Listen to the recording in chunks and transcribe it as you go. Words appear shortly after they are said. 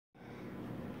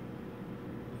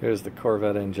Here's the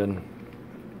Corvette engine.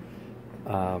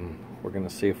 We're going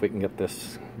to see if we can get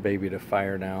this baby to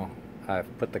fire now.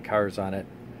 I've put the cars on it.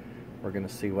 We're going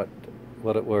to see what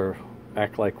it will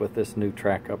act like with this new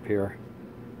track up here.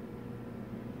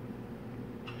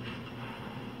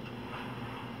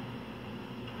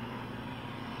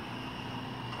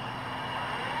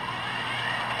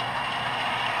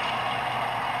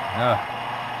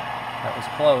 That was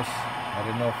close. I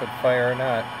didn't know if it'd fire or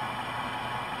not.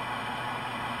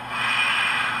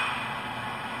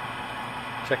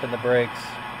 Checking the brakes.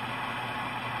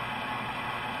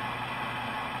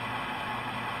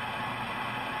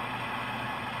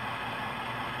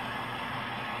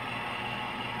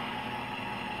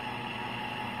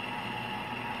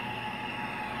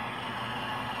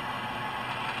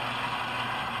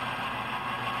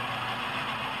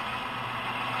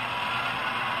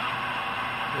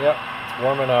 Yep, it's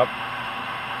warming up.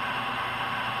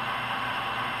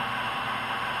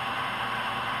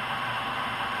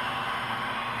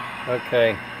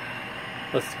 Okay,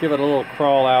 let's give it a little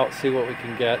crawl out, see what we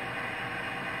can get.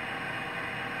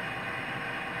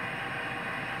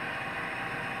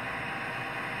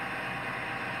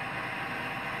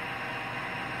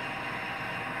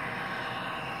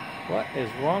 What is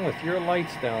wrong with your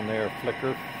lights down there,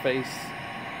 flicker face?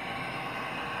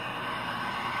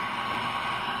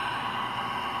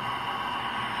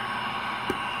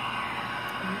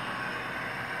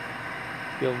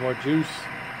 Feel more juice.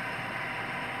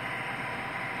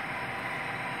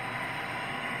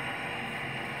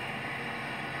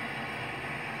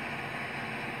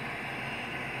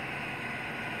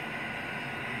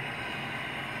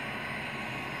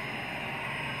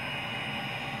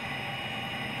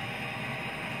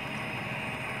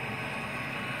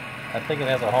 I think it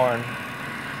has a horn.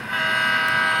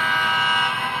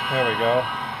 There we go.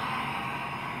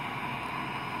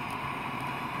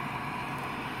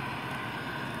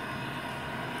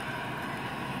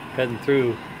 Heading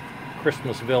through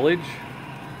Christmas Village.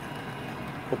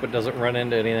 Hope it doesn't run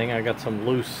into anything. I got some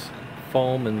loose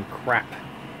foam and crap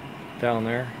down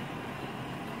there.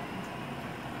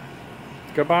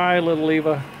 Goodbye, little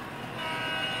Eva.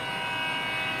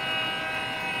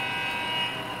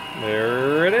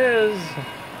 There it is.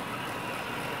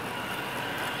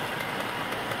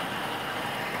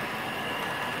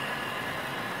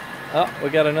 Oh, we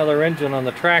got another engine on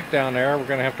the track down there. We're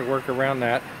going to have to work around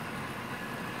that.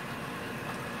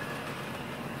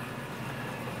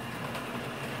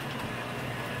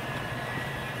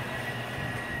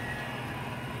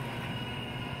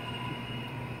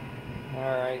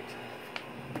 Alright,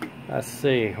 let's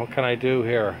see, what can I do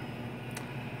here?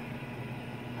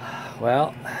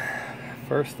 Well,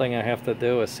 first thing I have to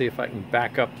do is see if I can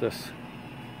back up this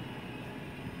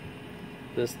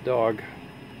dog.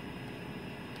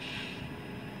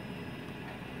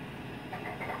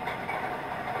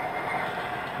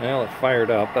 Well, it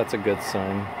fired up, that's a good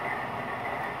sign.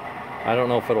 I don't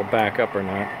know if it'll back up or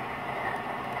not.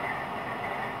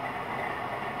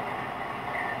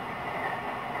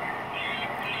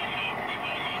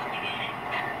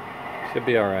 Should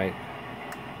be alright.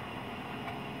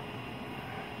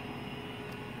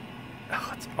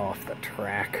 Oh, it's off the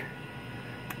track.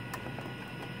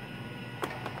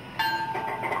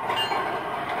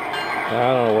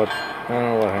 I don't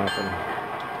know what happened.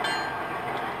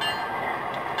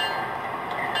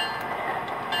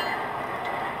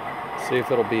 See if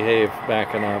it'll behave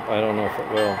backing up. I don't know if it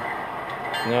will.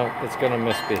 No, it's gonna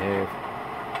misbehave.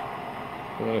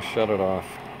 I'm gonna shut it off.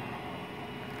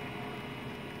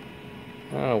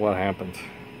 I don't know what happened.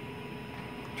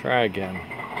 Try again.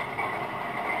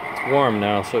 It's warm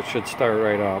now, so it should start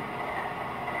right up.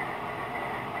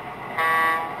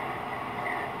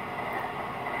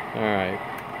 Alright,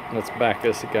 let's back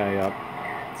this guy up.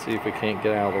 See if we can't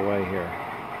get out of the way here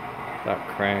without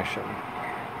crashing.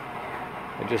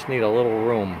 I just need a little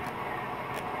room.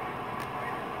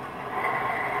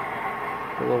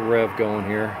 A little rev going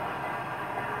here.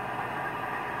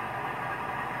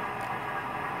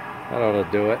 That ought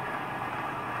to do it.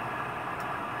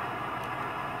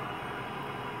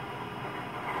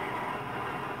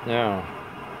 Now,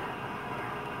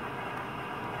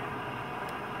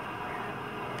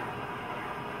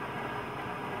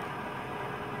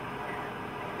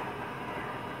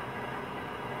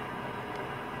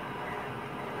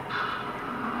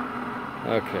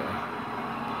 okay.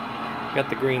 Got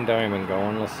the green diamond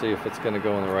going. Let's see if it's going to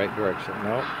go in the right direction.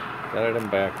 Nope. Got it in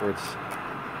backwards.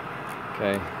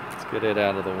 Okay. Let's get it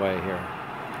out of the way here.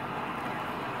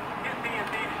 Get D&D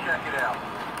to check it out.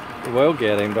 We'll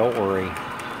get him, don't worry.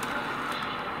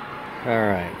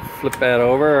 Alright, flip that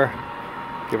over.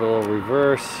 Give it a little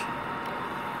reverse.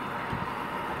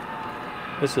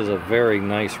 This is a very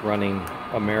nice running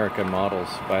American models,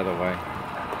 by the way.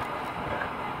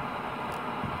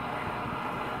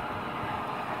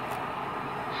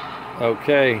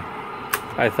 Okay,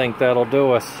 I think that'll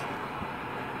do us.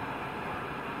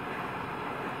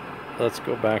 Let's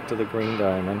go back to the Green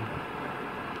Diamond.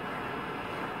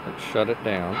 Let's shut it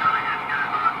down.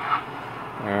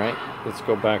 Alright, let's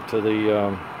go back to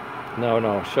the...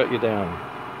 no, shut you down.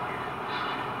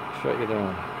 Shut you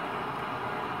down.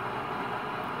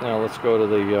 Now let's go to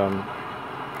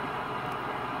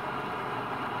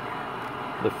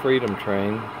the Freedom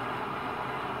Train.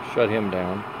 Shut him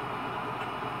down.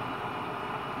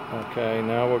 Okay,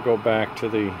 now we'll go back to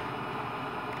the...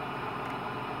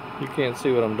 You can't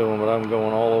see what I'm doing, but I'm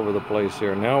going all over the place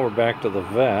here. Now we're back to the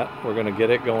Vette. We're going to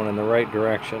get it going in the right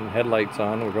direction. Headlights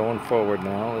on. We're going forward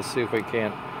now. Let's see if we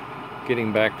can't get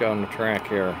him back down the track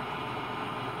here.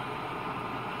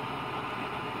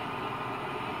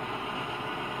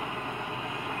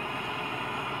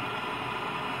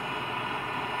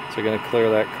 So we're going to clear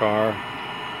that car.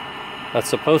 That's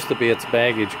supposed to be its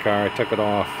baggage car. I took it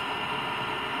off.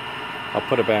 I'll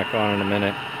put it back on in a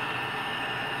minute.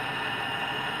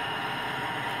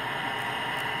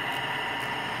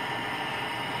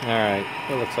 Alright,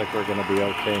 it looks like we're going to be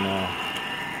okay now.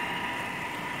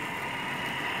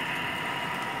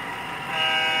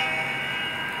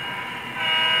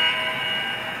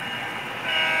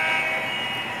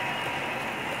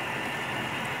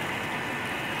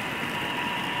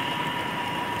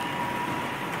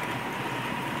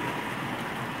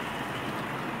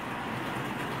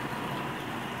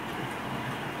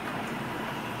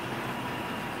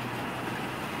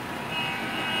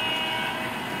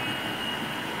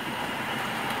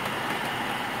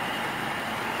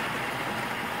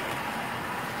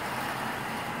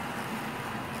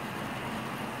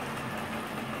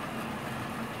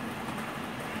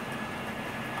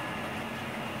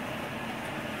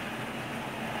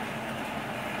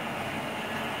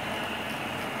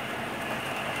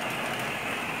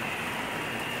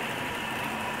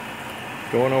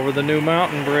 Going over the new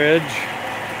mountain bridge.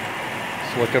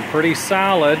 It's looking pretty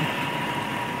solid.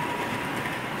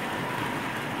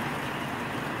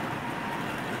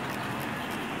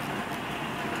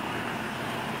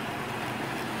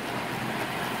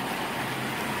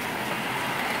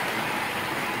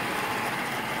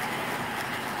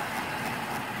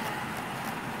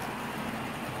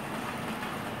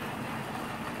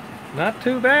 Not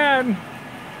too bad.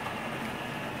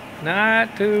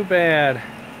 Not too bad.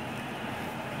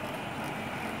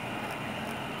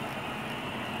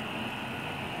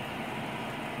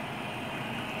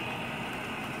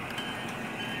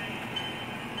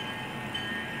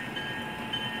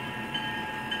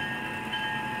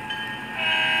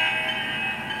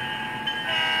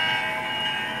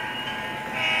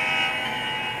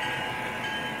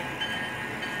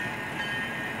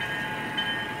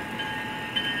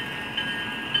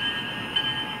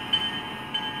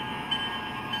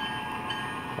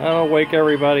 That'll wake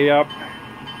everybody up.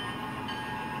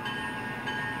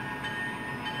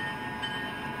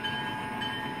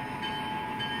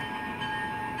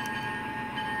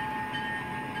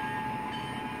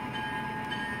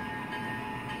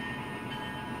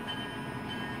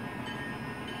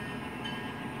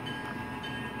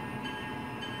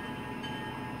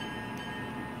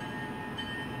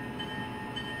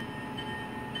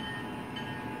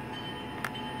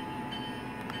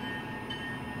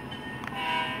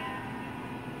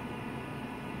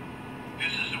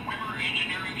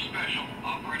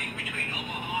 Operating between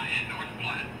Omaha and North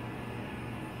Platte.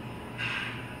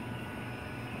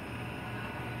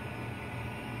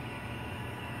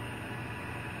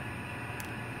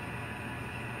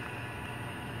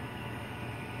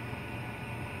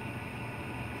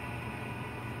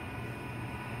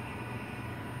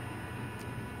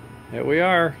 Here we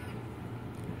are.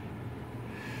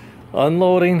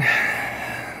 Unloading.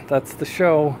 That's the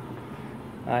show.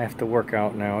 I have to work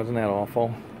out now. Isn't that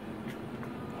awful?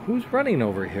 Who's running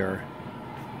over here?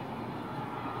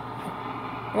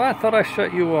 Well, I thought I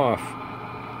shut you off.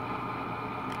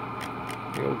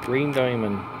 The old Green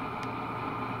Diamond.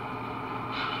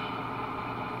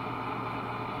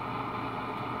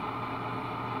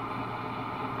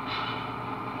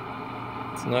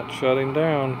 It's not shutting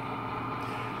down.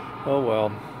 Oh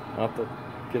well. I'll have to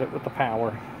get it with the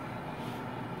power.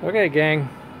 Okay, gang.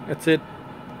 That's it.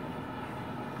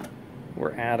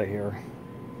 We're out of here.